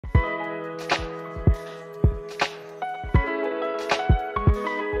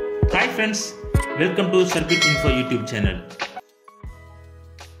friends, welcome to Circuit Info YouTube channel.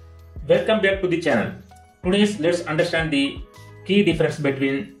 Welcome back to the channel. Today let's understand the key difference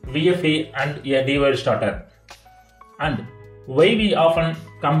between VFD and a DOL starter and why we often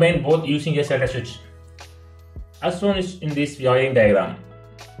combine both using a selector switch, as shown in this wiring diagram.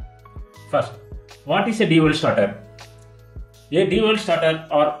 First, what is a DOL starter? A DOL starter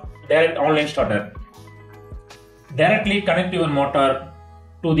or direct online starter directly connect your motor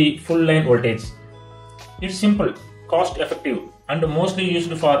to the full line voltage. It's simple, cost effective and mostly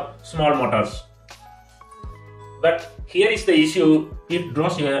used for small motors. But here is the issue, it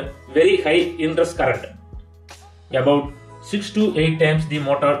draws a very high inrush current, about 6 to 8 times the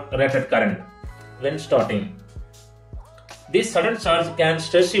motor rated current when starting. This sudden charge can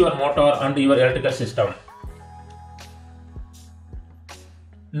stress your motor and your electrical system.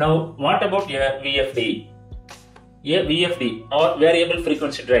 Now what about a VFD? A VFD or variable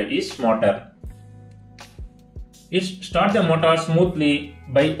frequency drive is smarter. It starts the motor smoothly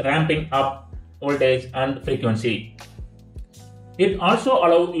by ramping up voltage and frequency. It also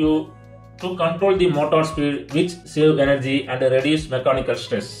allows you to control the motor speed, which save energy and reduce mechanical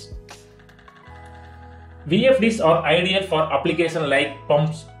stress. VFDs are ideal for applications like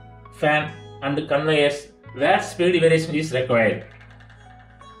pumps, fan and conveyors where speed variation is required.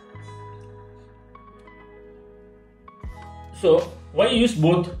 So why use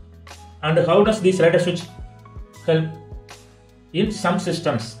both and how does this selector switch help? In some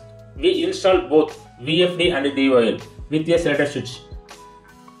systems, we install both VFD and DOL with a selector switch.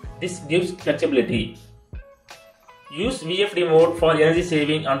 This gives flexibility. Use VFD mode for energy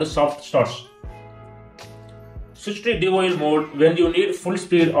saving and soft starts. Switch to DOL mode when you need full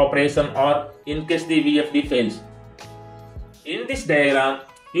speed operation or in case the VFD fails. In this diagram,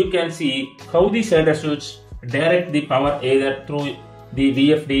 you can see how the selector switch direct the power either through the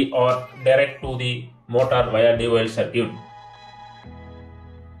VFD or direct to the motor via DOL circuit.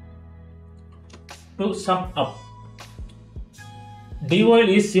 To sum up, DOL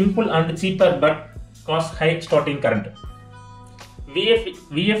is simple and cheaper but costs high starting current.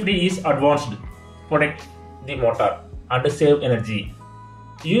 VFD is advanced, protect the motor and save energy.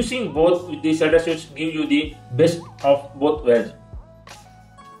 Using both with the selector switch gives you the best of both worlds.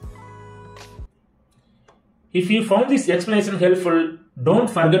 If you found this explanation helpful, don't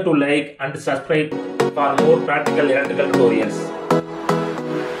forget to like and subscribe for more practical electrical tutorials.